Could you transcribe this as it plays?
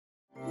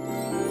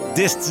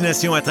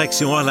Destination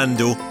Attraction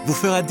Orlando vous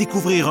fera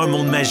découvrir un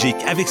monde magique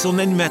avec son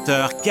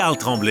animateur Carl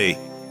Tremblay.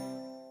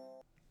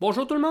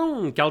 Bonjour tout le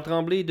monde, Carl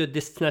Tremblay de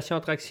Destination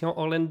Attraction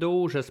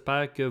Orlando.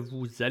 J'espère que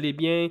vous allez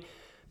bien.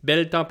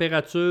 Belle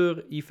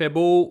température, il fait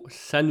beau,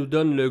 ça nous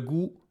donne le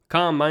goût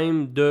quand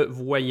même de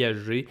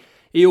voyager.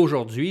 Et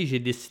aujourd'hui, j'ai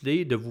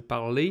décidé de vous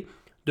parler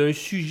d'un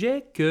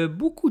sujet que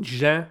beaucoup de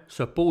gens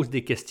se posent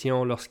des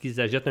questions lorsqu'ils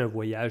achètent un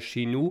voyage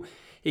chez nous.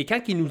 Et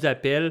quand ils nous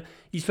appellent,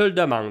 ils se le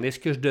demandent. Est-ce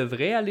que je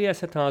devrais aller à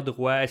cet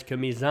endroit? Est-ce que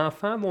mes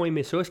enfants vont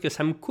aimer ça? Est-ce que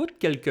ça me coûte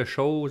quelque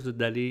chose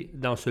d'aller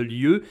dans ce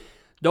lieu?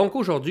 Donc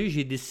aujourd'hui,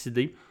 j'ai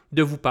décidé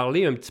de vous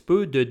parler un petit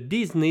peu de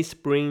Disney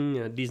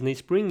Spring. Disney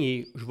Spring,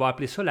 et je vais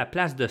appeler ça la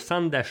place de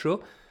centre d'achat.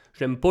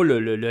 Je n'aime pas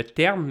le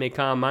terme, mais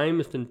quand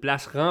même, c'est une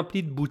place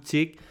remplie de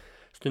boutiques.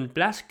 C'est une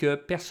place que,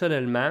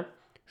 personnellement,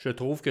 je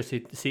trouve que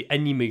c'est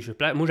animé.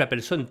 Moi,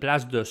 j'appelle ça une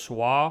place de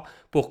soir.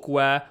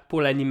 Pourquoi?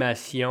 Pour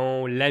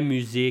l'animation, la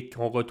musique.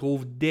 On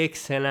retrouve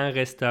d'excellents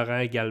restaurants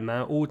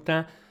également,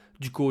 autant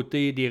du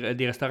côté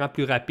des restaurants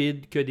plus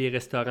rapides que des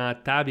restaurants à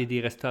table et des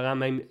restaurants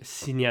même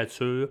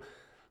signature.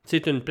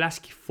 C'est une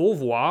place qu'il faut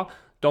voir.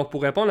 Donc,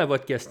 pour répondre à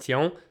votre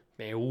question,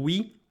 ben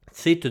oui,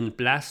 c'est une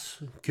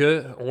place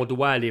qu'on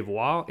doit aller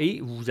voir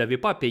et vous n'avez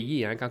pas à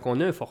payer. Quand on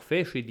a un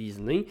forfait chez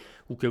Disney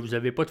ou que vous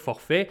n'avez pas de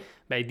forfait,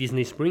 ben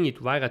Disney Spring est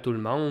ouvert à tout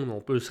le monde.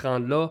 On peut se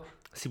rendre là.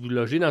 Si vous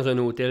logez dans un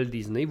hôtel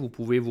Disney, vous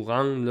pouvez vous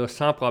rendre là,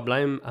 sans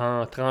problème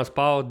en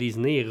transport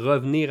Disney et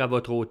revenir à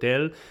votre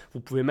hôtel. Vous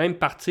pouvez même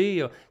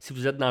partir, si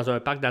vous êtes dans un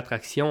parc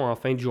d'attractions en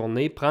fin de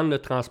journée, prendre le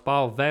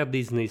transport vers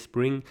Disney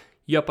Spring.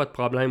 Il n'y a pas de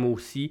problème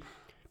aussi.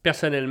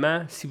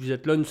 Personnellement, si vous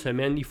êtes là une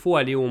semaine, il faut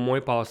aller au moins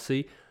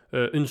passer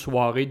une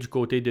soirée du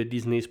côté de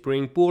Disney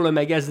Spring. Pour le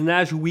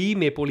magasinage, oui,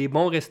 mais pour les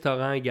bons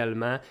restaurants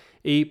également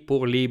et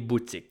pour les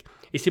boutiques.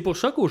 Et c'est pour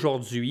ça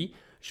qu'aujourd'hui,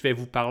 je vais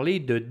vous parler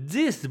de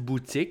 10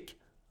 boutiques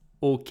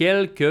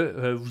auxquelles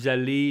que, vous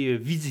allez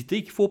visiter,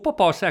 qu'il ne faut pas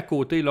passer à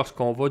côté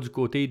lorsqu'on va du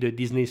côté de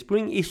Disney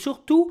Spring et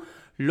surtout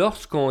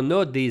lorsqu'on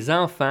a des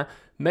enfants.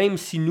 Même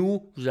si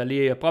nous, vous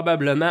allez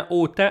probablement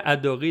autant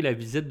adorer la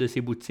visite de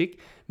ces boutiques,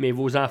 mais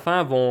vos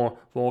enfants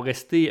vont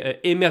rester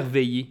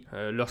émerveillés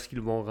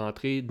lorsqu'ils vont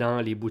rentrer dans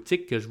les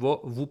boutiques que je vais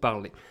vous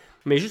parler.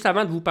 Mais juste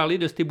avant de vous parler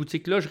de ces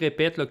boutiques-là, je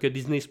répète là, que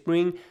Disney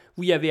Spring,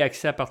 vous y avez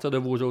accès à partir de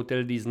vos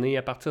hôtels Disney,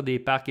 à partir des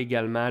parcs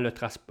également.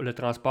 Le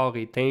transport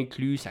est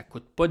inclus, ça ne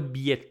coûte pas de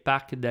billet de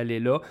parc d'aller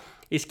là.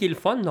 Et ce qui est le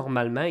fun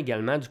normalement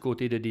également du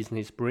côté de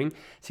Disney Spring,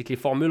 c'est que les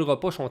formules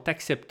repas sont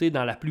acceptées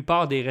dans la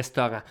plupart des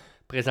restaurants.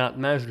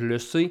 Présentement, je le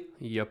sais,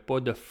 il n'y a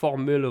pas de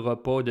formule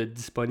repas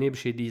disponible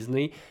chez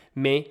Disney,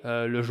 mais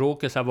le jour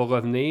que ça va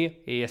revenir,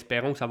 et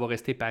espérons que ça va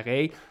rester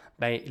pareil,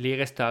 ben, les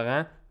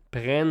restaurants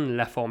prennent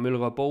la formule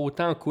repas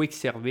autant en quick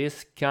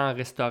service qu'en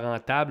restaurant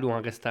table ou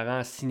en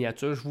restaurant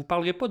signature. Je ne vous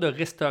parlerai pas de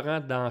restaurant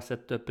dans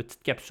cette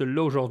petite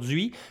capsule-là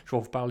aujourd'hui, je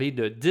vais vous parler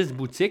de 10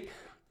 boutiques,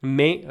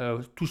 mais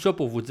tout ça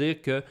pour vous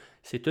dire que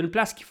c'est une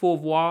place qu'il faut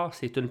voir,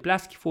 c'est une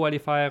place qu'il faut aller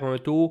faire un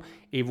tour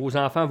et vos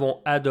enfants vont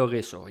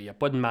adorer ça. Il n'y a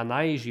pas de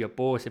manège,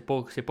 c'est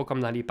pas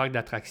comme dans les parcs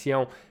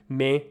d'attractions,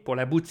 mais pour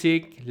la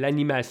boutique,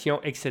 l'animation,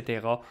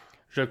 etc.,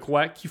 je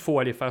crois qu'il faut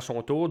aller faire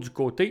son tour du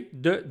côté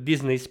de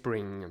Disney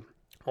Spring.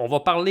 On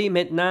va parler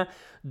maintenant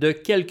de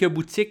quelques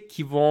boutiques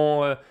qui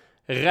vont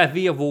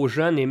ravir vos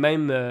jeunes et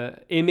même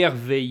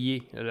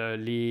émerveiller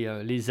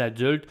les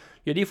adultes.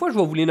 Il y a des fois, je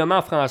vais vous les nommer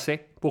en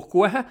français.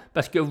 Pourquoi?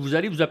 Parce que vous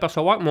allez vous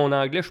apercevoir que mon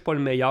anglais, je ne suis pas le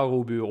meilleur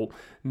au bureau.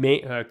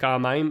 Mais quand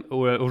même,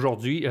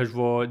 aujourd'hui,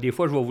 des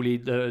fois, je vais vous les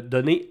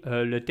donner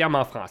le terme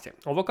en français.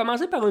 On va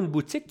commencer par une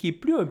boutique qui est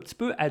plus un petit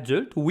peu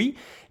adulte, oui,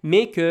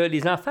 mais que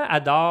les enfants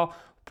adorent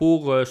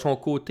pour son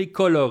côté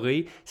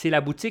coloré. C'est la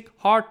boutique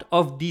Heart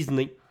of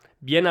Disney.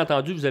 Bien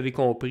entendu, vous avez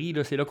compris,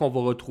 là, c'est là qu'on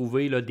va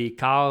retrouver là, des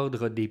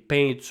cadres, des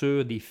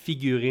peintures, des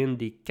figurines,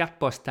 des cartes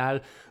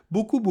postales,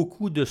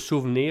 beaucoup de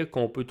souvenirs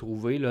qu'on peut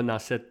trouver là, dans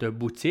cette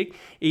boutique.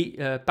 Et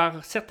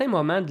par certains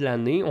moments de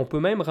l'année, on peut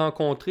même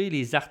rencontrer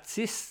les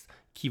artistes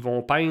qui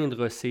vont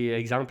peindre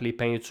les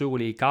peintures ou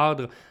les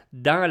cadres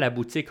dans la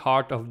boutique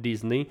Heart of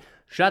Disney.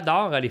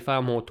 J'adore aller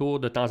faire mon tour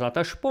de temps en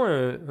temps. Je ne suis pas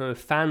un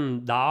fan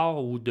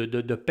d'art ou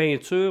de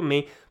peinture,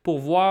 mais pour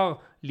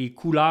voir les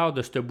couleurs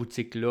de cette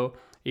boutique-là,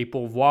 et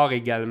pour voir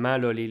également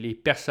là, les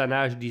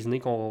personnages Disney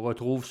qu'on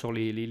retrouve sur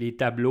les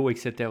tableaux,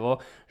 etc.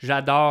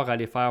 J'adore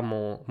aller faire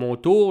mon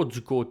tour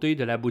du côté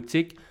de la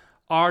boutique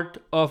Art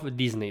of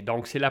Disney.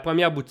 Donc, c'est la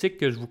première boutique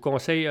que je vous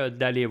conseille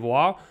d'aller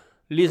voir.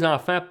 Les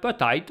enfants,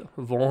 peut-être,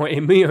 vont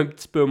aimer un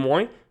petit peu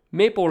moins,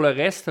 mais pour le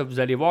reste,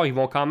 vous allez voir, ils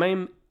vont quand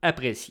même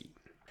apprécier.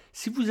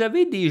 Si vous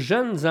avez des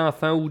jeunes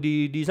enfants ou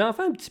des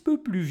enfants un petit peu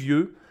plus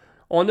vieux,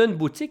 on a une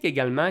boutique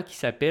également qui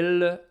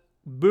s'appelle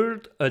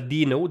Build a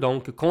Dino,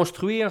 donc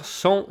construire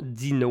son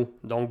dino.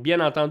 Donc, bien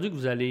entendu que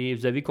vous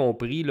avez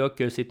compris là,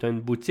 que c'est une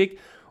boutique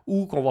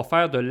où on va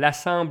faire de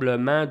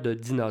l'assemblement de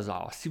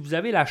dinosaures. Si vous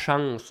avez la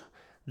chance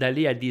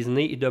d'aller à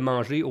Disney et de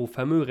manger au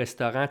fameux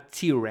restaurant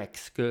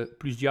T-Rex, que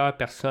plusieurs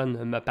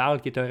personnes me parlent,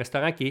 qui est un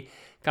restaurant qui est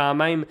quand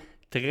même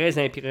très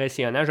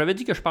impressionnant. J'avais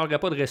dit que je ne parlerais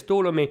pas de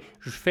resto, là, mais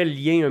je fais le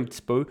lien un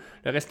petit peu.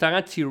 Le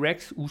restaurant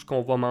T-Rex, où ce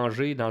qu'on va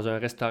manger dans un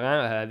restaurant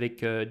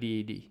avec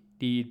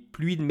des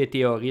pluies de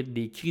météorites,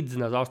 des cris de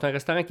dinosaures. C'est un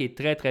restaurant qui est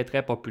très, très,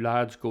 très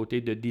populaire du côté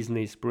de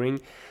Disney Springs.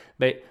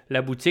 Bien,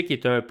 la boutique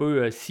est un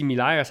peu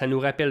similaire. Ça nous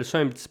rappelle ça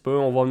un petit peu.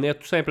 On va venir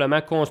tout simplement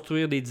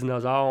construire des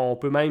dinosaures. On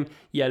peut même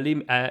y aller,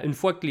 une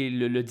fois que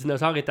le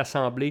dinosaure est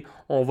assemblé,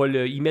 on va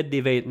y mettre des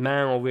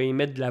vêtements, on va y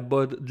mettre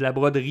de la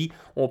broderie.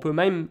 On peut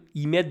même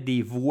y mettre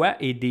des voix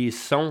et des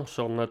sons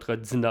sur notre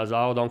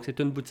dinosaure. Donc,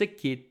 c'est une boutique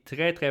qui est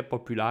très, très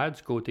populaire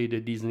du côté de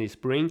Disney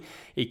Springs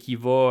et qui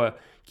va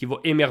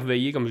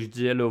émerveiller, comme je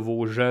disais, là,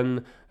 vos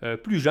jeunes,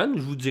 plus jeunes,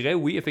 je vous dirais,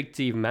 oui,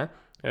 effectivement,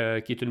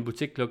 qui est une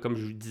boutique, là, comme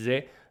je vous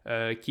disais,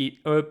 qui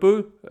est un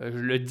peu, je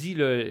le dis,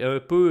 là, un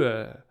peu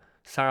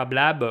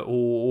semblable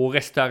au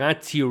restaurant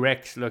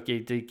T-Rex, là, qui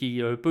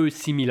est un peu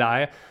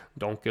similaire.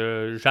 Donc,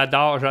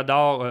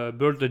 j'adore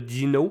Bird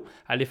Dino.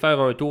 Allez faire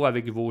un tour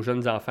avec vos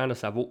jeunes enfants, là,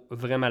 ça vaut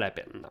vraiment la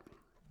peine.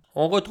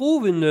 On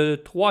retrouve une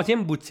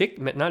troisième boutique,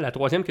 maintenant, la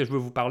troisième que je veux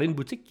vous parler, une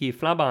boutique qui est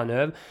flambant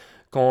neuve,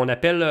 qu'on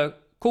appelle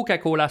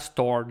Coca-Cola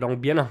Store. Donc,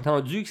 bien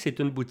entendu, c'est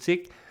une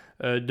boutique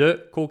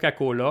de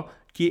Coca-Cola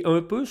qui est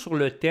un peu sur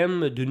le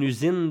thème d'une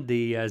usine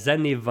des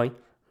années 20.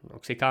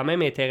 Donc, c'est quand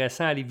même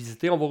intéressant à aller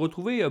visiter. On va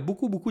retrouver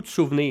beaucoup, beaucoup de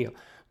souvenirs.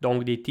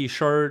 Donc, des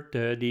t-shirts,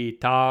 des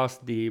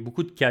tasses,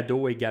 beaucoup de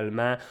cadeaux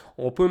également.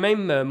 On peut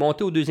même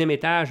monter au deuxième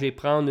étage et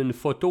prendre une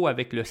photo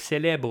avec le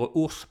célèbre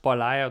ours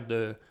polaire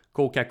de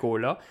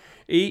Coca-Cola.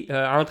 Et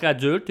entre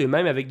adultes et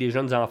même avec des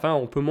jeunes enfants,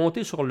 on peut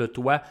monter sur le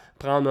toit,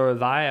 prendre un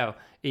verre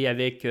et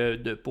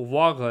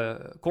pouvoir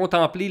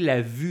contempler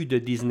la vue de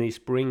Disney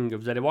Springs.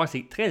 Vous allez voir,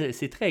 c'est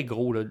très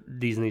gros, là,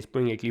 Disney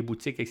Springs, avec les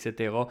boutiques,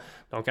 etc.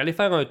 Donc, allez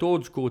faire un tour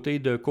du côté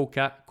de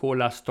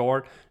Coca-Cola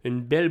Store.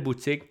 Une belle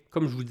boutique.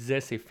 Comme je vous disais,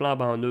 c'est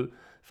flambant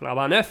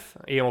neuf.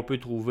 Et on peut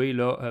trouver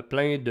là,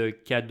 plein de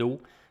cadeaux.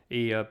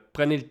 Et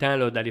prenez le temps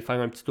là, d'aller faire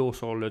un petit tour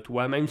sur le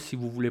toit, même si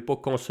vous ne voulez pas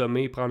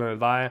consommer, prendre un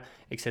verre,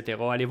 etc.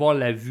 Allez voir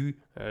la vue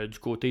du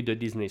côté de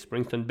Disney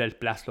Springs. C'est une belle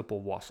place là, pour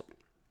voir ça.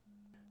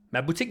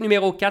 Ma boutique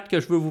numéro 4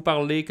 que je veux vous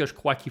parler, que je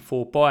crois qu'il ne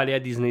faut pas aller à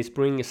Disney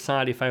Springs sans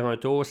aller faire un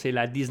tour, c'est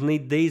la Disney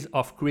Days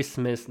of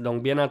Christmas.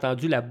 Donc, bien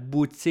entendu, la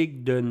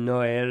boutique de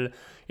Noël.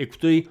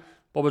 Écoutez,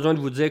 pas besoin de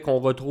vous dire qu'on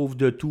retrouve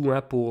de tout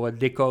pour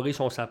décorer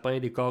son sapin,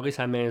 décorer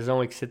sa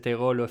maison, etc.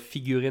 Là,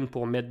 figurines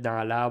pour mettre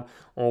dans l'arbre.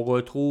 On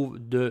retrouve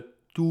de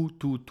tout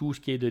ce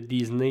qui est de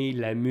Disney,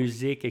 la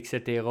musique,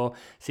 etc.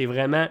 C'est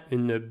vraiment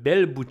une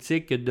belle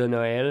boutique de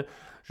Noël.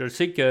 Je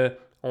sais que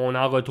on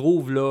en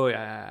retrouve là,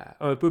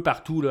 un peu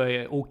partout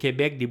là, au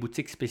Québec, des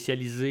boutiques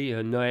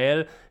spécialisées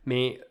Noël,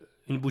 mais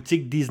une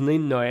boutique Disney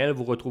de Noël,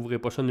 vous ne retrouverez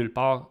pas ça nulle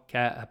part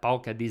à part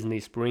qu'à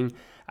Disney Springs.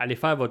 Allez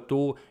faire votre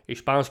tour et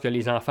je pense que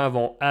les enfants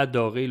vont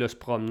adorer là, se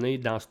promener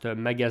dans ce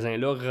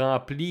magasin-là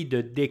rempli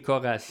de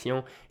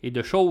décorations et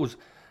de choses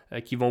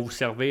qui vont vous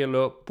servir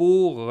là,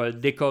 pour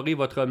décorer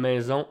votre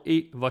maison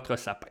et votre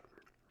sapin.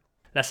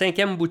 La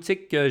cinquième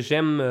boutique que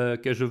j'aime,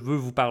 que je veux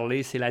vous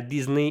parler, c'est la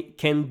Disney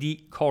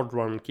Candy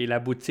Cauldron, qui est la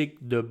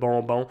boutique de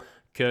bonbons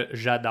que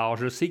j'adore.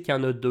 Je sais qu'il y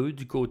en a deux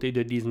du côté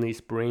de Disney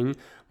Springs.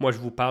 Moi, je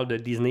vous parle de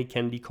Disney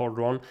Candy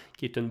Cauldron,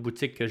 qui est une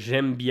boutique que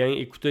j'aime bien.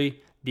 Écoutez,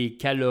 des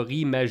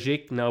calories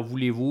magiques, n'en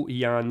voulez-vous? Il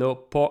n'y en a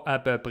pas à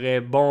peu près.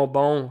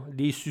 Bonbons,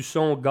 des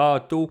suçons,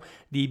 gâteaux,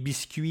 des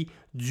biscuits,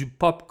 du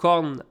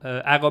popcorn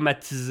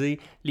aromatisé,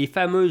 les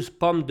fameuses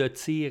pommes de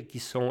tir qui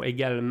sont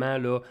également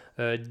là,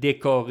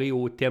 décorées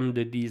au thème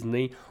de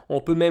Disney.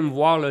 On peut même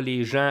voir là,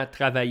 les gens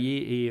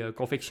travailler et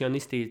confectionner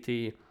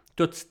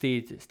toutes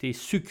ces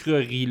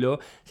sucreries-là.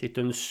 C'est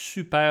une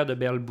super de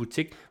belle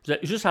boutique.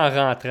 Juste en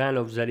rentrant,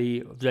 là, vous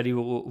allez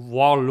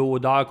voir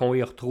l'odeur qu'on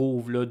y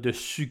retrouve là, de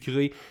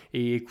sucré.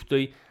 Et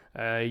écoutez,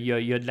 il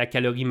y a de la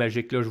calorie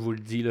magique, là, je vous le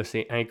dis, là,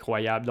 c'est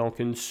incroyable. Donc,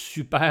 une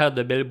super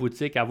de belle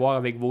boutique à voir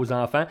avec vos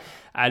enfants.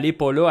 Allez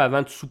pas là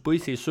avant de souper,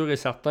 c'est sûr et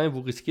certain,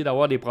 vous risquez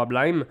d'avoir des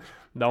problèmes.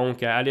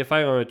 Donc, allez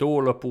faire un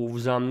tour là, pour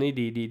vous emmener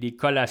des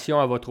collations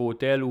à votre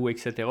hôtel ou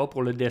etc.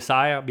 Pour le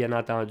dessert, bien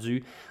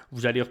entendu,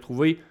 vous allez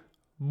retrouver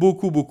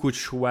beaucoup de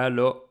choix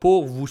là,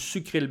 pour vous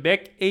sucrer le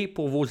bec et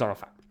pour vos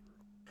enfants.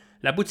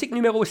 La boutique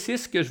numéro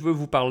 6 que je veux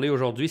vous parler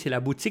aujourd'hui, c'est la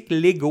boutique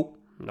Lego.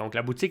 Donc,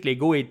 la boutique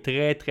Lego est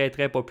très, très,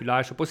 très populaire.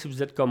 Je ne sais pas si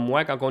vous êtes comme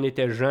moi quand on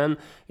était jeune.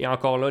 Et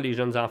encore là, les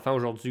jeunes enfants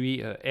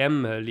aujourd'hui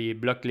aiment les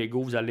blocs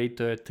Lego. Vous allez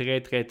être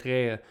très, très,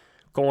 très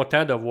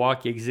content de voir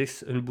qu'il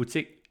existe une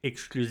boutique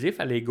exclusive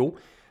à Lego.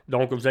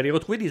 Donc, vous allez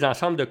retrouver des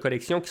ensembles de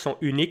collections qui sont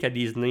uniques à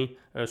Disney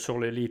sur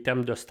les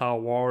thèmes de Star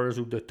Wars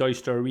ou de Toy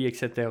Story,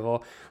 etc.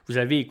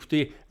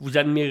 Vous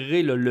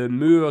admirerez le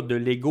mur de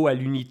Lego à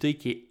l'unité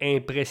qui est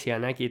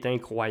impressionnant, qui est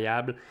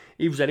incroyable.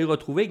 Et vous allez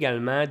retrouver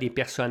également des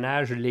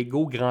personnages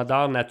Lego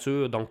grandeur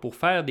nature. Donc, pour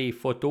faire des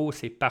photos,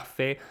 c'est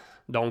parfait.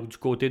 Donc, du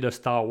côté de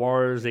Star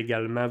Wars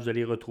également, vous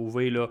allez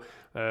retrouver là,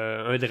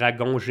 un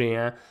dragon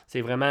géant.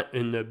 C'est vraiment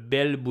une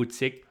belle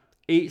boutique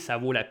et ça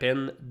vaut la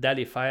peine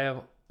d'aller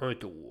faire un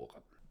tour.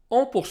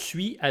 On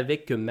poursuit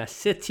avec ma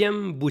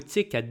 7e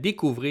boutique à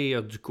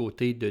découvrir du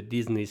côté de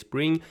Disney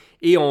Springs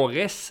et on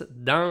reste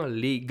dans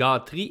les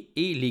gâteries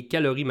et les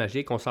calories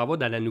magiques. On s'en va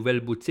dans la nouvelle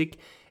boutique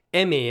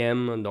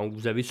M&M. Donc,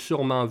 vous avez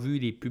sûrement vu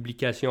les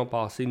publications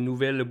passer,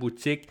 nouvelle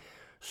boutique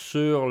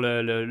sur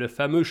le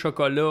fameux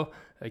chocolat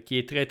qui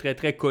est très, très,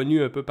 très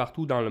connu un peu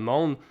partout dans le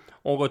monde.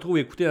 On retrouve,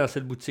 écoutez, dans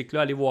cette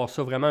boutique-là, allez voir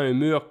ça, vraiment un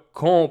mur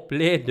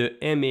complet de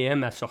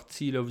M&M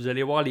assortis. Là. Vous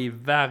allez voir les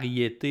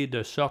variétés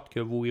de sortes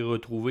que vous y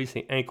retrouvez,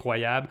 c'est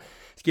incroyable.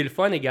 Ce qui est le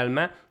fun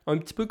également, un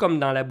petit peu comme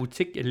dans la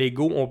boutique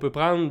Lego, on peut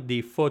prendre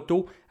des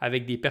photos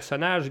avec des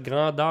personnages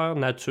grandeur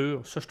nature.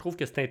 Ça, je trouve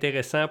que c'est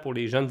intéressant pour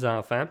les jeunes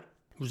enfants.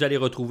 Vous allez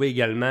retrouver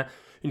également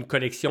une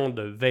collection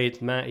de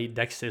vêtements et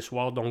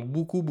d'accessoires, donc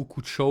beaucoup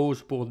de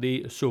choses pour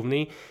des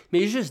souvenirs.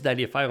 Mais juste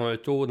d'aller faire un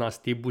tour dans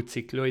ces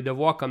boutiques-là et de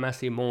voir comment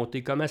c'est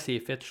monté, comment c'est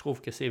fait, je trouve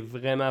que c'est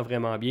vraiment,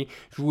 vraiment bien.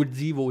 Je vous le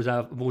dis,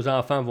 vos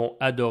enfants vont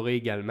adorer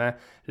également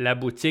la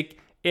boutique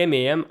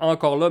M&M.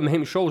 Encore là,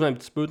 même chose un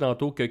petit peu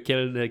tantôt que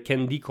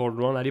Candy Cold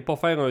Run. N'allez pas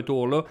faire un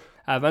tour là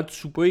avant de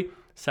souper.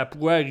 Ça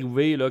pourrait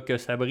arriver là, que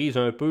ça brise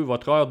un peu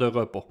votre heure de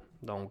repas.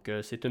 Donc,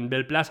 c'est une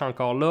belle place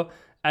encore là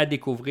à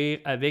découvrir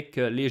avec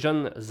les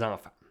jeunes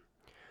enfants.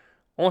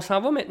 On s'en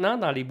va maintenant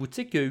dans les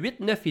boutiques 8,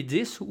 9 et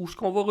 10 où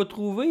on va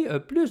retrouver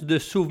plus de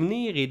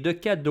souvenirs et de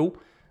cadeaux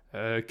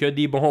que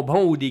des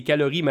bonbons ou des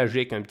calories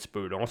magiques un petit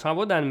peu. Là. On s'en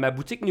va dans ma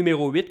boutique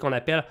numéro 8 qu'on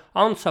appelle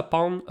Once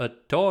Upon a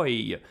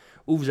Toy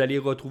où vous allez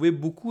retrouver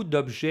beaucoup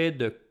d'objets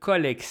de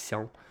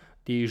collection,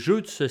 des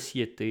jeux de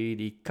société,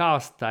 des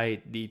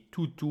casse-têtes, des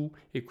toutous.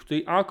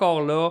 Écoutez,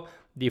 encore là,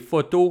 des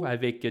photos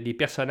avec des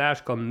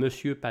personnages comme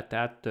Monsieur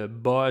Patate,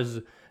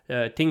 Buzz,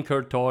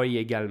 Tinker Toy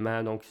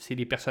également. Donc, c'est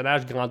des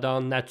personnages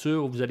grandeur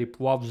nature où vous allez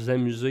pouvoir vous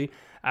amuser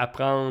à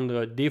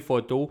prendre des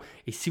photos.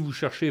 Et si vous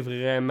cherchez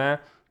vraiment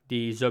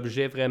des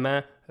objets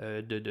vraiment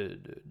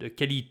de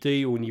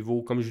qualité au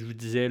niveau, comme je vous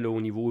disais, là,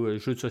 au niveau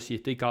jeux de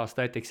société,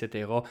 casse-tête,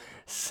 etc.,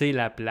 c'est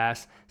la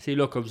place. C'est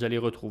là que vous allez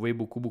retrouver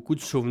beaucoup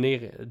de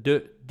souvenirs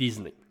de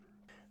Disney.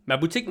 Ma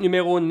boutique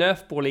numéro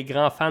 9 pour les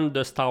grands fans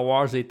de Star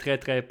Wars est très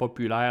très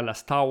populaire, la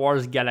Star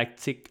Wars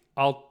Galactic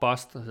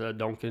Outpost,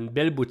 donc une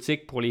belle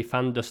boutique pour les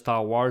fans de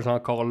Star Wars,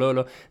 encore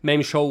là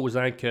même chose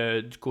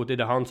que du côté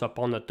de Once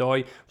Upon a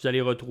Toy, vous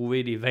allez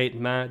retrouver des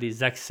vêtements,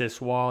 des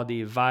accessoires,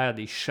 des verres,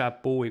 des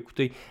chapeaux,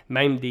 écoutez,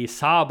 même des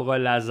sabres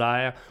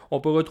laser, on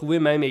peut retrouver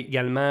même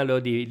également là,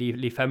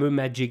 les fameux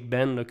Magic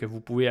Band là, que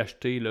vous pouvez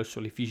acheter là, sur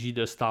l'effigie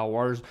de Star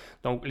Wars,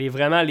 donc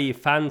vraiment les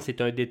fans,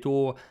 c'est un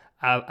détour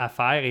à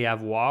faire et à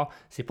voir.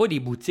 C'est pas des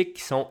boutiques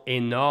qui sont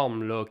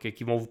énormes, là,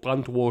 qui vont vous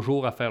prendre 3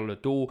 jours à faire le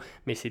tour,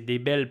 mais c'est des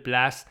belles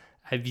places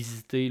à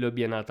visiter, là,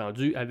 bien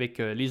entendu, avec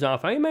les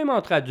enfants et même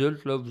entre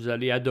adultes. Là, vous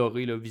allez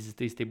adorer là,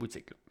 visiter ces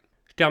boutiques-là.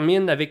 Je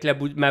termine avec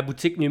ma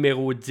boutique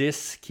numéro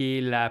 10, qui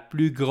est la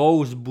plus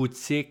grosse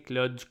boutique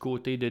là, du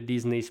côté de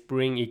Disney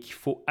Springs et qu'il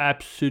faut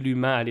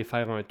absolument aller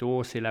faire un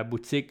tour. C'est la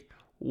boutique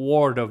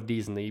World of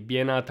Disney.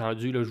 Bien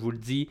entendu, là, je vous le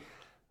dis,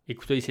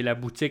 écoutez, c'est la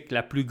boutique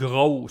la plus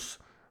grosse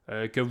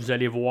que vous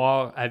allez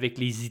voir avec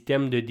les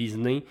items de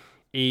Disney.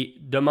 Et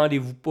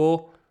demandez-vous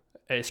pas,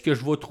 est-ce que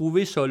je vais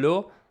trouver ça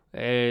là?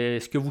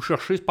 Ce que vous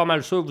cherchez, c'est pas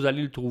mal ça, vous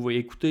allez le trouver.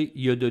 Écoutez,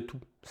 il y a de tout.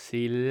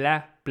 C'est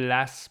la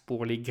place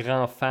pour les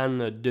grands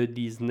fans de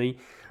Disney.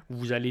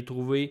 Vous allez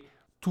trouver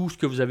tout ce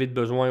que vous avez de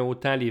besoin,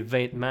 autant les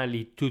vêtements,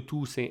 les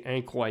toutous, c'est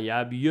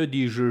incroyable. Il y a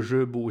des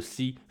jujubes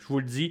aussi. Je vous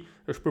le dis,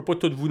 je peux pas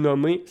tout vous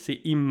nommer, c'est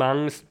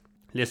immense.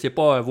 Laissez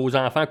pas vos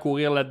enfants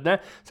courir là-dedans.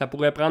 Ça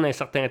pourrait prendre un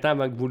certain temps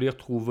avant que vous les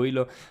retrouvez.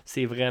 Là.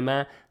 C'est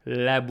vraiment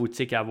la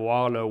boutique à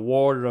voir, le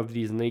World of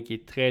Disney, qui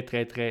est très,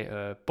 très, très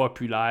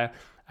populaire.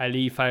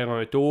 Allez y faire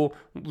un tour.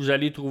 Vous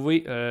allez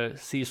trouver,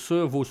 c'est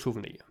sûr, vos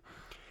souvenirs.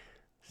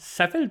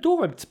 Ça fait le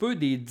tour un petit peu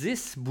des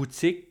 10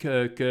 boutiques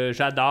que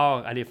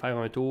j'adore aller faire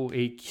un tour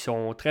et qui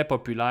sont très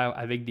populaires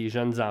avec des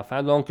jeunes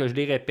enfants. Donc, je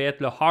les répète,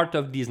 le Heart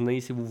of Disney,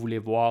 si vous voulez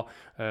voir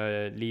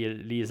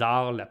les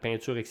arts, la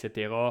peinture,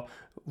 etc.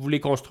 Vous voulez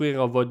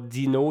construire votre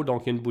dino,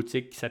 donc il y a une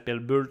boutique qui s'appelle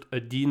Build a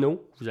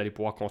Dino. Vous allez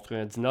pouvoir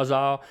construire un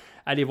dinosaure.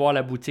 Allez voir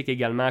la boutique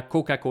également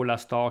Coca-Cola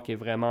Store qui est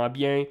vraiment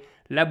bien.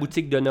 La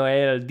boutique de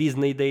Noël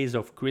Disney Days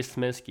of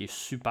Christmas qui est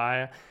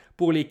super.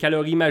 Pour les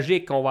calories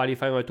magiques, on va aller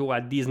faire un tour à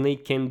Disney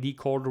Candy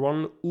Cold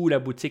Run ou la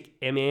boutique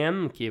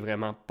M&M qui est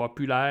vraiment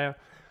populaire.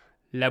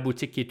 La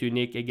boutique qui est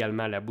unique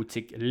également, la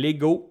boutique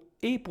Lego.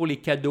 Et pour les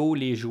cadeaux,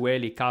 les jouets,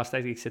 les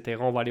casse-têtes, etc.,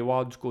 on va aller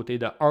voir du côté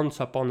de Once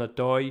Upon a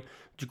Toy,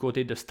 du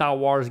côté de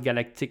Star Wars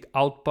Galactic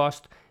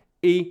Outpost.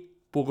 Et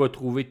pour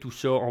retrouver tout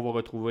ça, on va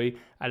retrouver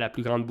à la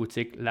plus grande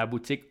boutique, la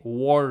boutique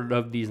World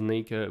of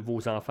Disney que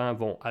vos enfants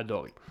vont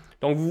adorer.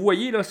 Donc vous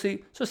voyez, là, c'est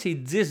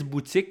 10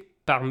 boutiques.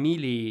 Parmi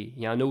les...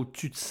 Il y en a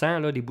au-dessus de 100,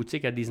 là, des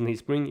boutiques à Disney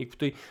Springs.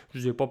 Écoutez, je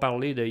ne vous ai pas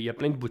parlé il y a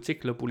plein de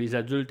boutiques là, pour les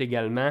adultes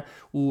également,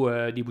 ou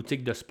des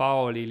boutiques de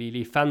sport,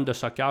 les fans de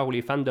soccer ou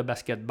les fans de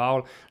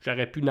basketball.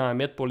 J'aurais pu en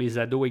mettre pour les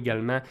ados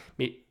également.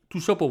 Mais tout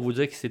ça pour vous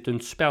dire que c'est une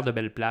super de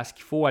belle place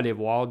qu'il faut aller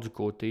voir du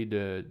côté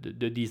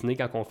de Disney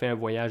quand on fait un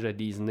voyage à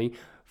Disney.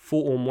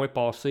 faut au moins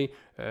passer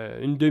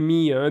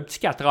un petit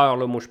 4 heures,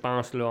 là, moi je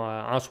pense,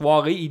 là, en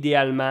soirée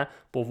idéalement,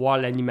 pour voir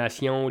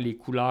l'animation, les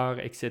couleurs,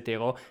 etc.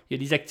 Il y a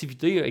des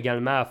activités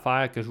également à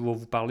faire que je vais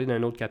vous parler dans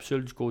une autre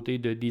capsule du côté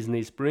de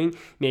Disney Spring,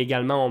 mais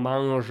également on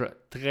mange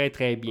très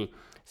très bien.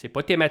 C'est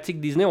pas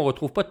thématique Disney, on ne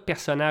retrouve pas de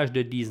personnages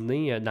de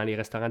Disney dans les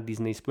restaurants de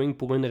Disney Spring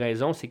pour une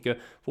raison, c'est qu'il ne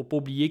faut pas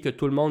oublier que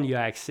tout le monde y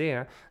a accès,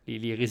 hein,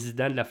 les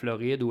résidents de la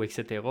Floride ou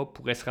etc.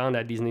 pourraient se rendre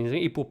à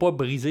Disney et pour ne pas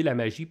briser la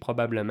magie,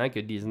 probablement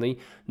que Disney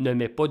ne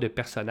met pas de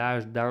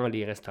personnages dans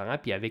les restaurants,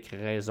 puis avec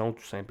raison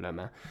tout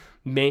simplement.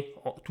 Mais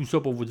tout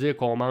ça pour vous dire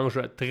qu'on mange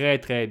très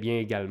très bien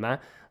également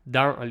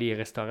dans les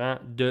restaurants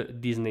de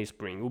Disney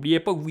Spring.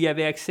 N'oubliez pas que vous y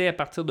avez accès à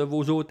partir de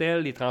vos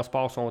hôtels, les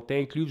transports sont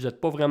inclus, vous n'êtes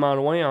pas vraiment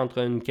loin, entre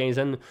une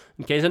quinzaine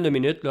de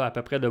minutes là, à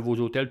peu près de vos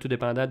hôtels, tout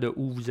dépendant de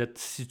où vous êtes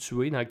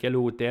situé, dans quel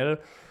hôtel.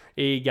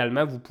 Et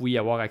également, vous pouvez y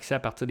avoir accès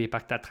à partir des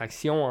parcs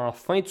d'attractions en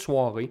fin de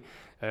soirée.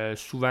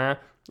 Souvent,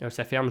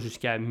 ça ferme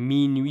jusqu'à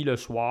minuit le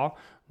soir,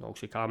 donc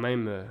c'est quand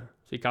même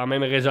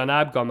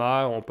raisonnable comme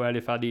heure. On peut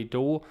aller faire des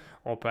tours,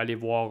 on peut aller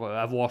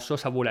avoir ça,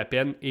 ça vaut la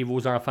peine et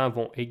vos enfants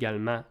vont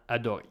également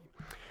adorer.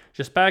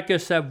 J'espère que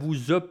ça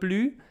vous a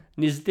plu.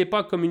 N'hésitez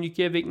pas à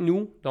communiquer avec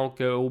nous, donc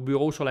au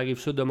bureau sur la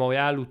Rive-Sud de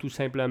Montréal ou tout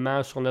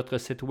simplement sur notre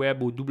site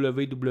web au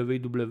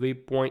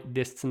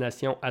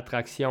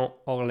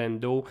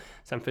www.destinationattractionorlando.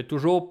 Ça me fait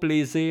toujours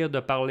plaisir de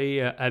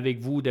parler avec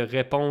vous, de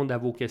répondre à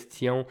vos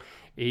questions.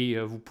 Et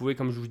vous pouvez,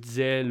 comme je vous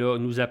disais, là,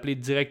 nous appeler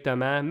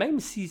directement, même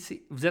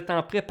si vous êtes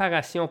en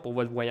préparation pour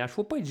votre voyage. Il ne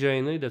faut pas être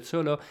gêné de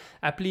ça. Là.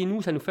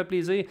 Appelez-nous, ça nous fait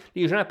plaisir.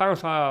 Les gens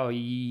pensent,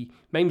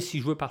 même si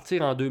je veux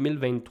partir en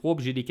 2023 et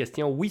j'ai des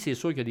questions, oui, c'est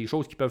sûr qu'il y a des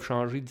choses qui peuvent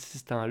changer d'ici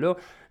ce temps-là,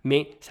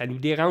 mais ça ne nous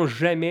dérange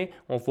jamais.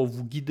 On va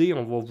vous guider,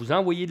 on va vous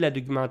envoyer de la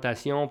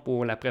documentation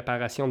pour la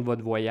préparation de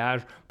votre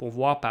voyage, pour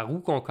voir par où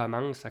qu'on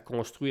commence à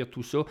construire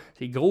tout ça.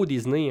 C'est gros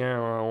Disney,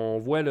 hein? On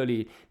voit là,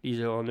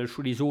 on a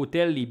les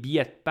hôtels, les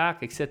billets de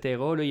parc, etc.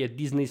 Là, il y a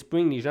Disney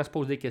Spring, les gens se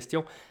posent des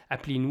questions.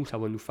 Appelez-nous, ça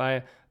va nous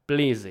faire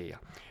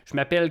plaisir. Je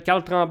m'appelle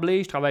Carl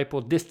Tremblay, je travaille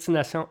pour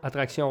Destination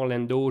Attraction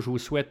Orlando. Je vous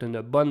souhaite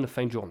une bonne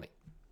fin de journée.